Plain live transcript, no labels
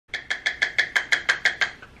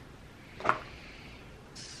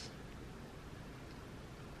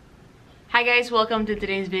Hi guys, welcome to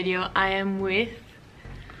today's video. I am with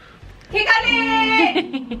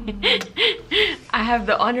Khalid! I have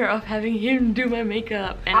the honor of having him do my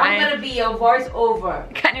makeup, and I'm gonna be your voiceover.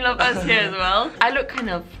 Kind of us here as well. I look kind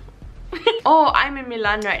of oh, I'm in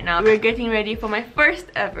Milan right now. We're getting ready for my first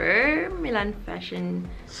ever Milan fashion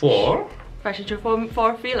show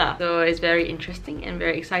for Fila. So it's very interesting and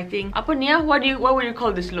very exciting. Apa ni ah? What would you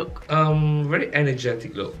call this look? Very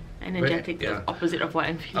energetic look. Energetic, very, the opposite of what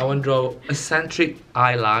I'm feeling. I want to draw eccentric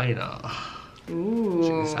eyeliner. Ooh.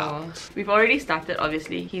 Check this out. We've already started,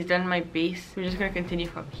 obviously. He's done my base. We're just gonna continue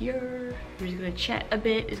from here. We're just gonna chat a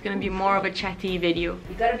bit. It's gonna be more of a chatty video.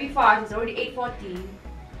 You gotta be fast, it's already 8:40.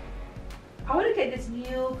 I wanna get this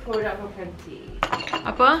new product from Fenty.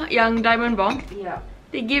 Apa? Yang diamond bomb? Yeah.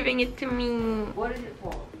 They're giving it to me. What is it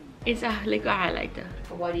for? It's a liquid highlighter.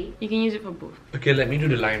 For body? You can use it for both. Okay, let me do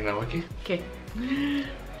the line now, okay? Okay.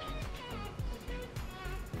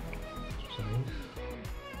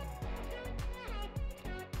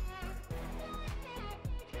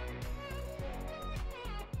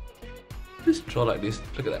 Just draw like this.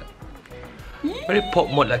 Look at that. Very pop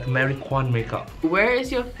mode, like Mary Kwan makeup. Where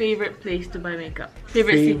is your favorite place to buy makeup?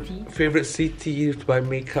 Favorite city? Favorite city to buy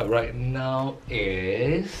makeup right now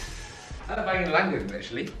is... I'm buying in London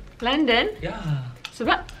actually. London? Yeah.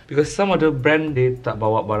 Sebab? Because some other brand they tak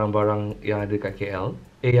bawa barang-barang yang ada kat KL,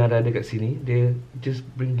 yang ada kat sini, they just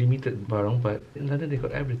bring limited barang, but in London they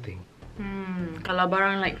got everything. Kalau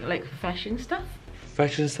barang like fashion stuff?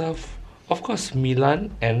 Fashion stuff, of course, Milan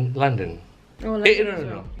and London. Oh,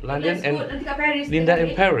 No. London Let's and go nanti kat Paris. Linda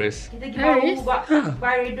in Paris. Kita Paris? pergi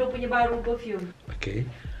Byredo punya baru perfume. Okay.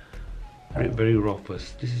 Very raw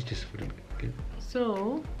first. This is just for the okay.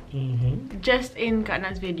 So, just in Kak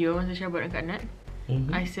Nat's video, masa saya buat dengan Kak Nat,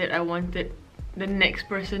 I said I wanted the next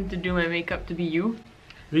person to do my makeup to be you.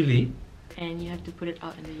 Really? And you have to put it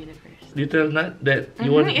out in the universe. You tell Nat that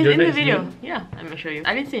you want it's your in the next video. name? Yeah, I'm gonna show you.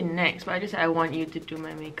 I didn't say next, but I just said I want you to do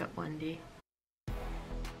my makeup one day.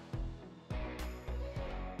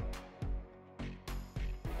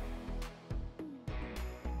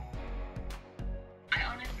 I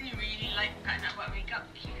honestly really like Kak Nat buat makeup.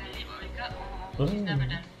 Khalid buat makeup. She's never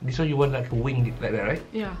done. This one you want like a wing like that, right?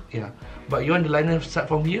 Yeah. Yeah. But you want the liner start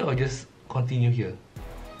from here or just continue here?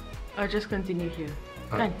 I'll just continue here.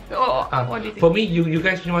 Ah. Kan? What do you think? For me, you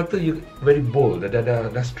guys punya mata you very bold,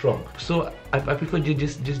 dah strong. So I prefer you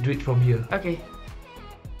just do it from here. Okay.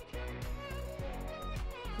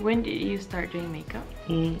 When did you start doing makeup?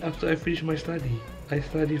 After I finish my study. I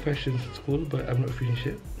study fashion school, but I'm not finished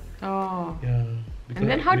yet. Oh. Yeah. And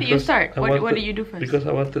then how did you start? What did you do first? Because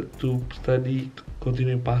I wanted to study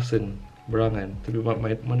continuing pasen berangan. Tapi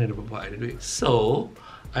mana ada bapak ada duit. So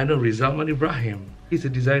I know Rizal Man Ibrahim. He's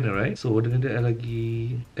a designer, right? So dengan dia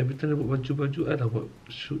lagi every time dia buat baju-baju I dah buat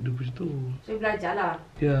shoot dia punya tu. So belajar lah.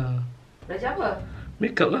 Yeah. Belajar apa?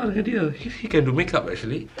 Makeup lah dengan dia. He can do makeup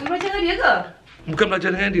actually. You belajar dengan dia ke? Bukan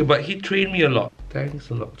belajar dengan dia, but he trained me a lot. Thanks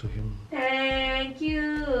a lot to him. Thank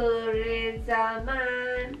you,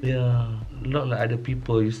 Rizalman. Yeah, not like other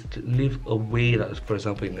people used to live away, like for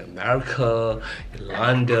example in America, in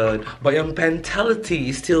London. But your mentality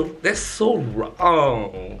is still, that's so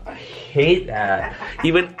wrong. I hate that.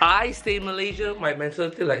 Even I stay in Malaysia, my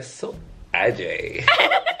mentality like so edgy.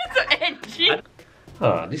 So edgy.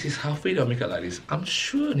 This is halfway done makeup like this. I'm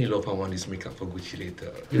sure Nilofa want this makeup for Gucci later.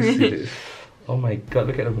 You see this? Oh my god,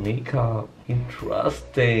 look at the makeup.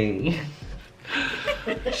 Interesting.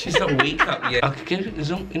 She's not wake up yet. Okay, can you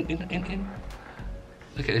zoom in?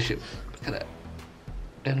 Look at the shape. Look at that.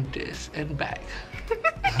 And this and back.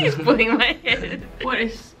 He's pulling my head. What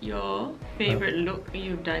is your favorite look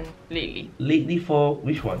you've done lately? Lately for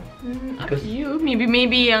which one? Up to you.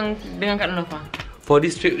 Maybe yang dengan Kak Nova. For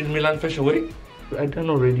this trip in Milan Fashion Week? I done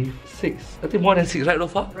already 6. I think more than 6, right,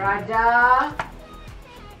 Lofa? Prada,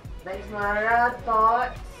 Bexmara,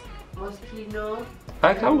 Tots, Moschino.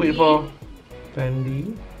 I can't wait for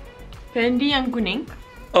Fendi. Fendi yang kuning.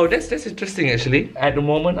 Oh, that's interesting actually. At the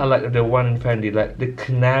moment, I like the one in Fendi, like the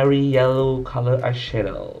canary yellow color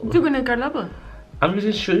eyeshadow. Itu guna colour apa? I'm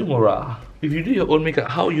just showing you, Mora. If you do your own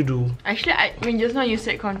makeup, how you do? Actually, I mean just now you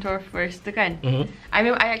said contour first, kan?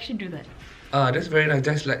 I actually do that. That's very nice.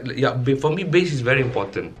 That's like, yeah, for me, base is very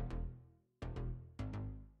important.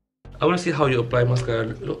 I want to see how you apply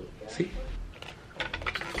mascara. Look, see?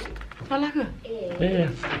 Salah ke?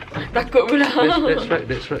 Yeah. Takut pula.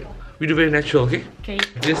 That's right. We do very natural, okay? Okay.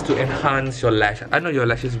 Just to enhance your lash. I know your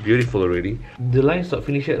lash is beautiful already. The line's not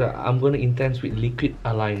finished yet. I'm going to intense with liquid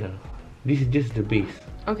eyeliner. This is just the base.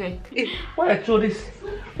 Okay. Hey, why I throw this?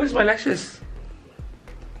 Where's my lashes?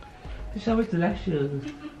 Where's the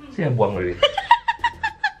lashes? See, I buang already.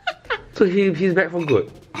 So he's back for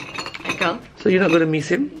good? So you're not gonna miss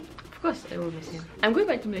him? Of course I will miss him. I'm going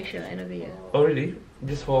back to Malaysia end of the year. Oh really?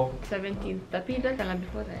 Just for 17th. Tapi dah kan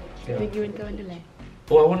before that. Pergi Winter Wonderland.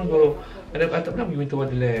 Oh, I wanna go. I tak pernah pergi Winter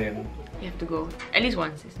Wonderland. You have to go. At least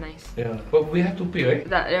once, it's nice. Yeah. But we have to pay, right?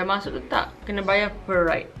 Tak, masuk tu tak. Kena bayar per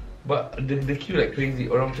ride. But the queue like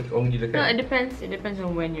crazy. Orang macam orang gila kan? No, it depends. It depends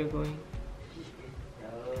on when you're going.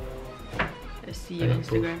 Let's see your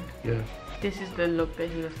Instagram. Yeah. This is the look that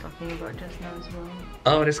he was talking about just now as well.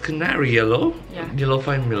 Oh, that's canary yellow? Yeah. Yellow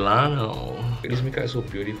fine Milano. This makeup is so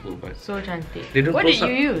beautiful, but... So cantik. What did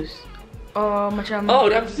you use? Oh, macam... Oh,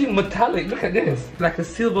 I'm seeing metallic. Look at this. Like a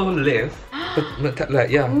silver leaf. Like,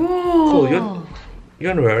 yeah. Ooh. Cool. You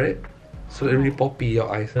want to wear it? So it really poppy your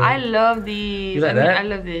eyes. Huh? I love these. You like that? I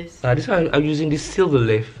love this. This one I'm using this silver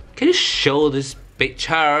leaf. Can you show this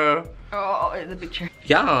picture? Oh, the picture.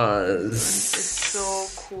 Yes. It's so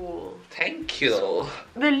cool. Thank you.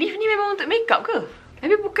 The leaf ni memang untuk makeup ke?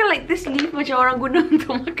 Tapi bukan like this leaf macam orang guna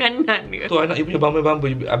untuk makanan ke? Tu anak you punya bumble,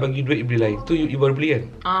 abang bagi duit you beli lain. Tu you baru beli kan?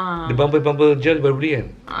 The bumble gel baru beli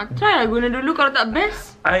kan? Try lah guna dulu kalau tak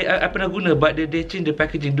best. I pernah guna but they change the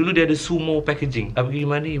packaging. Dulu dia ada sumo packaging. Abang bagi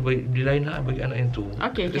mana you beli lain lah bagi anak yang tu.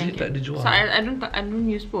 Okay, okay. Tak ada jual. So I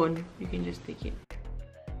don't use phone. You can just take it.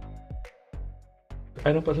 I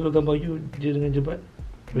nampak selalu gambar you je dengan jebat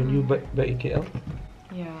when you back in KL.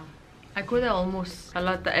 Yeah. I go there almost.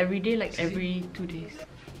 Kalau tak every day, like every 2 days.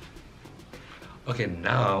 Okay,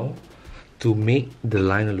 now to make the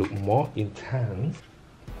liner look more intense,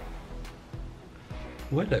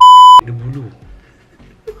 what the the bulu?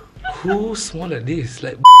 Who small like this?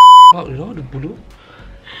 Like out, you know, the bulu?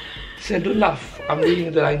 Say, don't laugh. I'm doing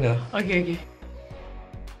the liner. Okay.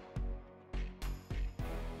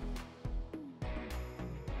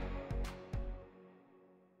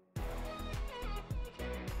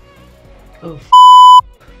 Oh,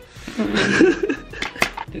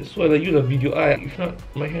 that's why like you the video eye. If not,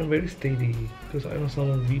 my hand very steady because I know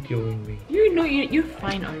someone videoing me. You know you're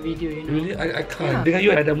fine on video, you know. Really, I can't. Dengan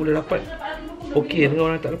you ada mula dapat. Okay, dengan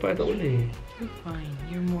orang tak dapat tak boleh. You're fine.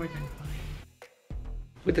 You're more than fine.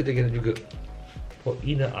 Kita jaga juga for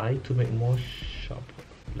inner eye to make more sharp,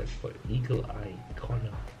 like for eagle eye corner.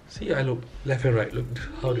 See, I look left and right. Look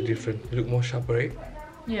how the different. You look more sharper, right?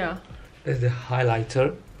 Yeah. That's the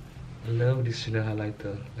highlighter. I love this Chanel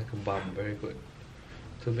highlighter, like a balm, very good.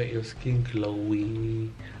 To make your skin glowy.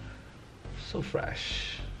 So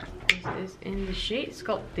fresh. This is in the shade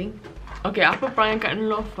Sculpting. Okay, apa perangai Kak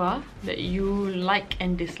Nilofa that you like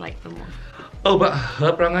and dislike the most? Oh, but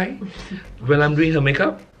her perangai? When I'm doing her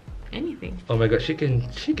makeup? Anything. Oh my god, she can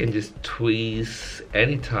just twist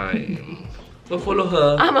anytime. Go follow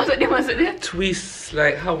her. Maksud dia. Twist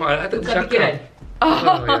like how I tak Tukar fikiran.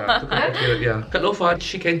 Oh yeah, tukar fikiran, yeah. Kak Lofa,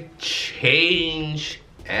 she can change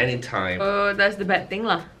anytime. Oh, that's the bad thing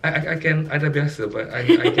lah. I can, ada biasa, but I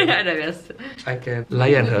can. Ada biasa. I can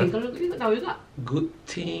layan her. Kalau you tak tahu juga. Good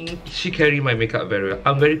thing she carry my makeup very well.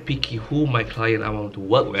 I'm very picky who my client I want to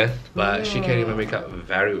work with, but she carry my makeup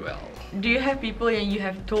very well. Do you have people that you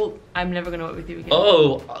have told I'm never gonna work with you again?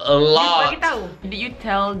 Oh, a lot. Did you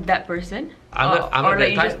tell that person? I'm not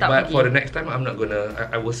like that type, but for the next time I'm not gonna.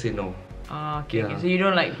 I will say no. Okay, yeah. So you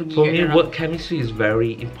don't like pergi for me, work chemistry is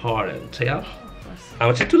very important. Yeah.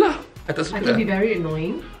 Macam itulah. I tak suka. I can be very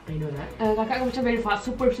annoying. I know that. Kakak macam very fast,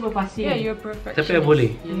 super fussy. Yeah, you're perfect. Tapi I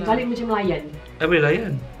boleh. Khalid macam layan. I boleh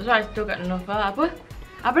layan. So I still got enough. Apa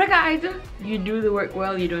dah Kak itu? You do the work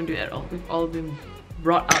well, you don't do it at all. We've all been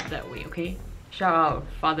brought up that way, okay? Shout out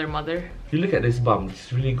father, mother. You look at this bum,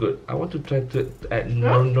 it's really good. I want to try to add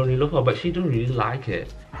Nonilofa, but she don't really like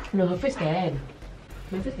it. No, her face can.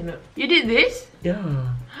 My face cannot. You did this? Yeah.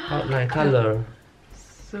 Outline, color.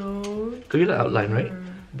 So... You like outline, right?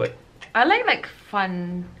 But... I like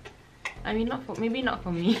fun. I mean, maybe not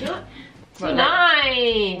for me. So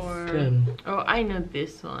nice! Oh, I know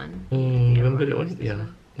this one. Remember that one?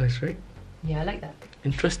 Yeah. Nice, right? Yeah, I like that.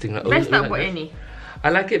 Interesting. Best tak buat any. I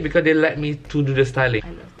like it because they let me to do the styling. I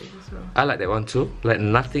love this as well. I like that one too. Like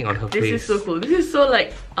nothing on her face. This is so cool. This is so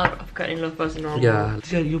like out of Kak Nilofa's normal. Yeah.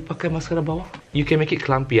 You pakai mascara bawah. You can make it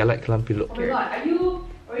clumpy. I like clumpy look. Oh my god, are you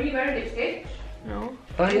already wearing lipstick? No.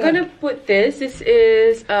 I'm gonna put this. This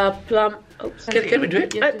is plum. Oops. Can we do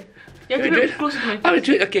it? You have to be close to my face. I will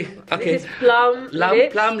do it. Okay. This is plum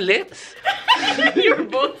lips. Plum lips. You're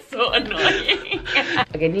both so annoying.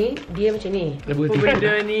 Okay, ni dia macam ni.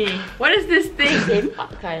 Benda ni. What is this thing?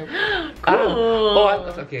 Sempakan.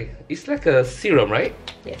 Cool. Okay. It's like a serum, right?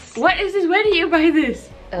 Yes. What is this? Where did you buy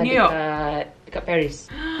this? New York. Dekat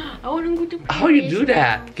Paris. I want to go to Paris. How you do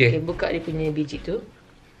that? Okay, Okay. buka dia punya biji tu.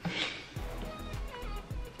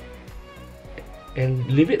 And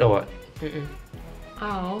leave it or what?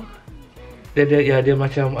 Ow. Dia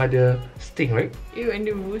macam ada sting, right? Ew, and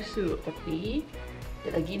the busuk. Tapi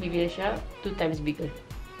lagi bibir Aisyah 2 times bigger.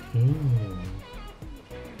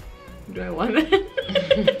 Do I want that?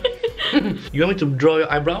 You want me to draw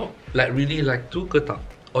your eyebrow? Like really like tu ke tak?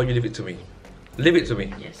 Or you leave it to me? Leave it to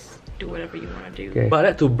me. Yes. Do whatever you want to do. Okay. But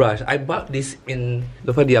I like to brush. I bought this in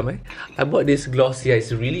Lupa diam I bought this gloss here. It's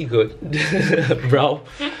really good. Brow.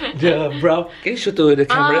 The brow. Can you show to the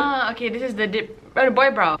camera? Ah, okay. This is the boy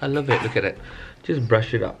brow. I love it. Look at that. Just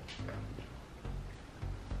brush it up.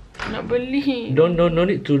 Not beli. No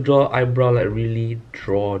need to draw eyebrow like really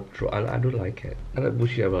draw. I don't like it. I like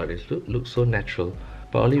bushy eyebrow. This looks so natural.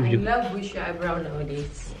 But only if you. I love bushy eyebrow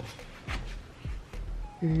nowadays.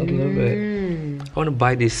 I love it. I want to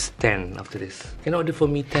buy this 10 after this. Can you order for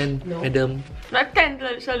me 10, madam? Not 10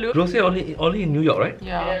 selalu. Rosé only in New York, right?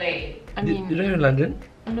 Yeah. I mean, You don't have in London?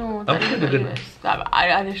 no, I'm tak sure ada they're kat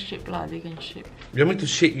US. Ada ship lah, they can ship. You want me to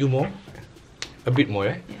shade you more? A bit more,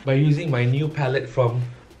 eh? Yeah. By using my new palette from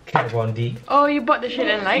Khir. Oh, you bought the shade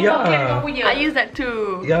and light? Yeah. I use that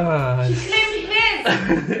too. Yeah. Claims his!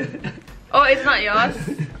 Oh, it's not yours?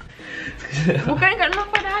 Bukan kat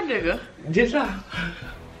Nova dah ada ke? Just lah.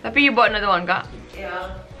 Tapi you bought another one, kak?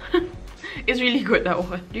 Yeah. It's really good, that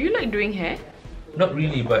one. Do you like doing hair? Not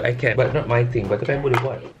really, but I can. But not my thing. But tapi I boleh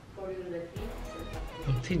buat.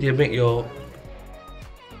 See, they make your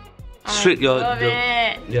straight your Love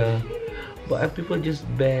it. yeah. But people just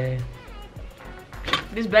bare.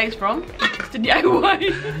 This bag is from? It's the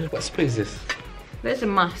DIY. What spray is this? There's a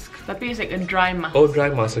mask. Tapi it's like a dry mask. Oh, dry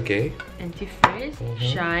mask. Okay. Anti-frizz,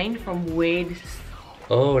 shine from Way.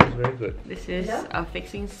 Oh, that's very good. This is a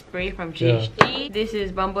fixing spray from GHD. This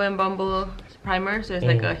is Bumble and Bumble primer, so it's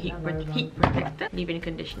like a heat protector, leave-in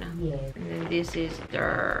conditioner. And then this is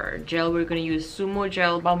the gel we're gonna use, Sumo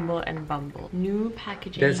Gel Bumble and Bumble. New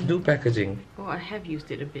packaging. That's new packaging. Oh, I have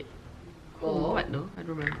used it a bit. Oh, what though? I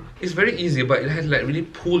don't remember. It's very easy, but it has like really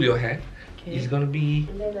pull your hair. Okay. It's gonna be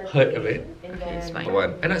hurt a bit. Okay, it's fine.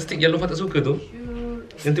 One. And that stick yellow tak suka tu.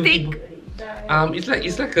 Yang Stick. tiba-tiba-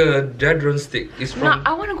 it's like a deodorant stick. It's No, from.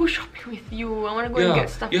 I wanna go shopping with you. I wanna go and get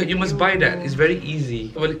stuff. You with must buy that. It's very easy.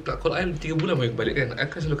 Balik tak kalau I 3 bulan baru balik kan. I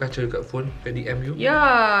kan selalu kacau dekat phone, DM you.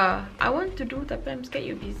 Yeah, I want to do tapi I'm scared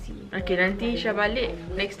you're busy. Okay, nanti Syah balik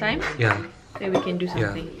next time. Yeah. Then we can do Yeah.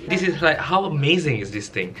 something. This is like how amazing is this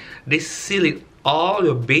thing? They seal it all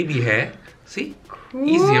your baby hair. See?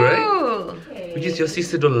 Easy, right? Cool. Which is your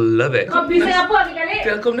sister don't love it. Kau bisa apa ni kali?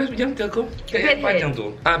 Telkom dah jam telkom. Kayak Bed panjang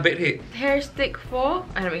tu. Bed head. Hair stick for.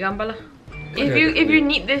 I ambil gambar lah. Okay, If you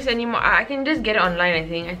need this anymore, I can just get it online. I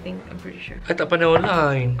think I'm pretty sure. I tak pandai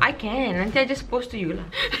online. I can. Nanti I just post to you lah.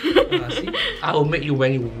 See? I will make you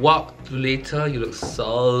when you walk later. You look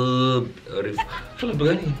so beautiful. Kalau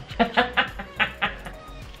berani.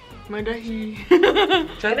 My dahi.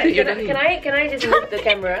 Cantik your dahi. Can I just move the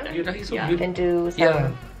camera Your dahi so Yeah. beautiful. and do some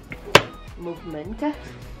Yeah. movement?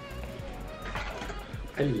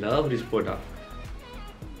 I love this product.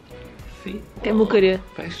 See? Kat muka dia.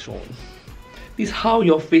 Fashion. This how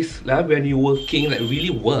your face like when you working like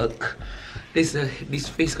really work. This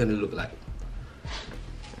face gonna look like.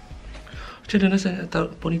 Macam mana Nas tahu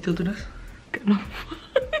ponytail tu Nas?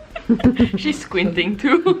 She's squinting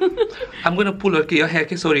too. I'm gonna pull your hair.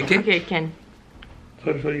 Okay, sorry. Okay. Okay, can.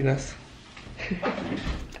 Sorry Nas.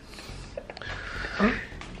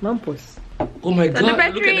 Mampus. Oh my Tak ada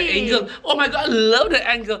god! Look at the battery. angle. Oh my god! I love the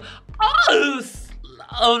angle. Oh, it's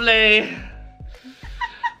lovely.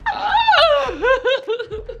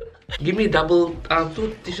 Give me double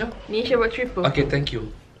tu, Tisha. Ni Syah buat triple. Okay, thank you.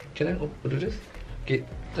 Can I do this? Okay,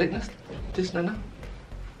 tarik Nas. This Nana.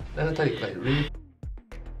 Nana tarik like really.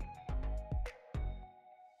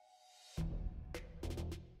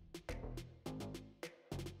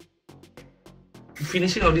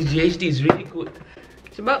 Finishing of this GHD is really good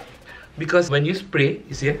Sebab because when you spray,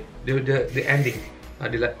 you see, the ending.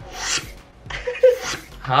 They like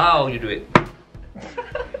how you do it.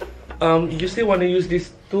 You still want to use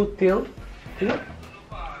this two-tail? You know?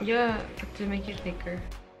 yeah, to make it thicker.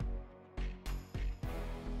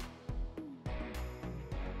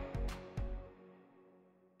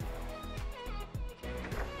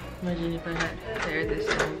 Imagine if I had hair this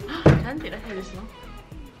long. Cantik lah hair this long.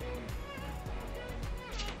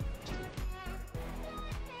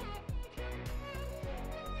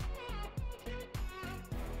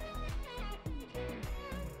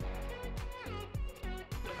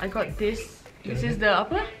 I got this. This is the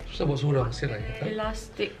apa? Susah buat seorang, sial lah.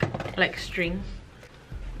 Elastic like string.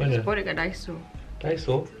 Mana? Bought it at Daiso.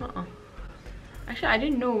 Daiso? Actually, I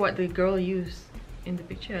didn't know what the girl used in the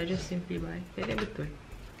picture. I just simply buy. Jadi betul.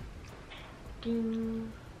 Ding.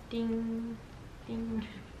 Ding, ding,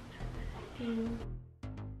 ding.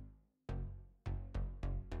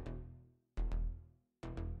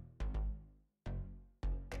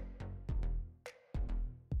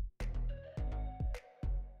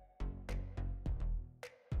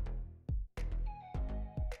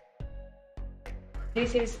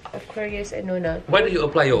 This is Aquarius and Nona. Why do you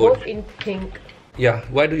apply your own? Both in pink. Yeah,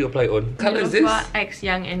 why do you apply your own? Color is this? Nilova X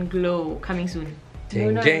Young and Glow coming soon.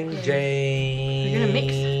 Jeng, Nona jeng, Aquarius. jeng. We're gonna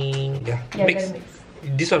mix? Yeah, Yeah, mix. gotta mix.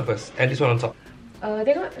 This one first, and this one on top.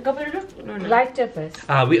 Tengok gambar dulu. Nona. Lighter first.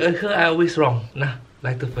 With her, I always wrong. Nah,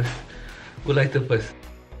 lighter first. Go lighter first.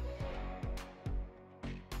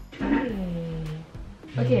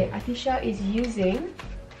 Okay, Athisha is using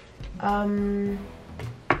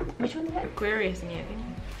which one is that? Aquarius ni, I think.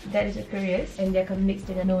 That is Aquarius, and dia akan mix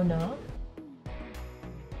dengan Nona.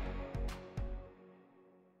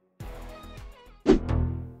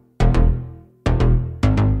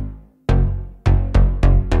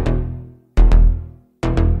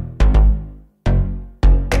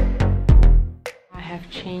 I have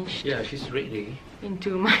changed Yeah, she's ready.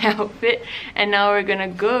 into my outfit and now we're gonna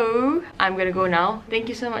go. I'm gonna go now. Thank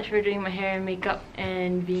you so much for doing my hair and makeup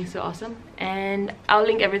and being so awesome, and I'll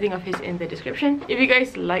link everything of his in the description. If you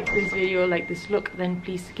guys like this video, like this look, then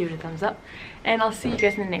please give it a thumbs up and I'll see you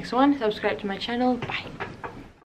guys in the next one. Subscribe to my channel. Bye.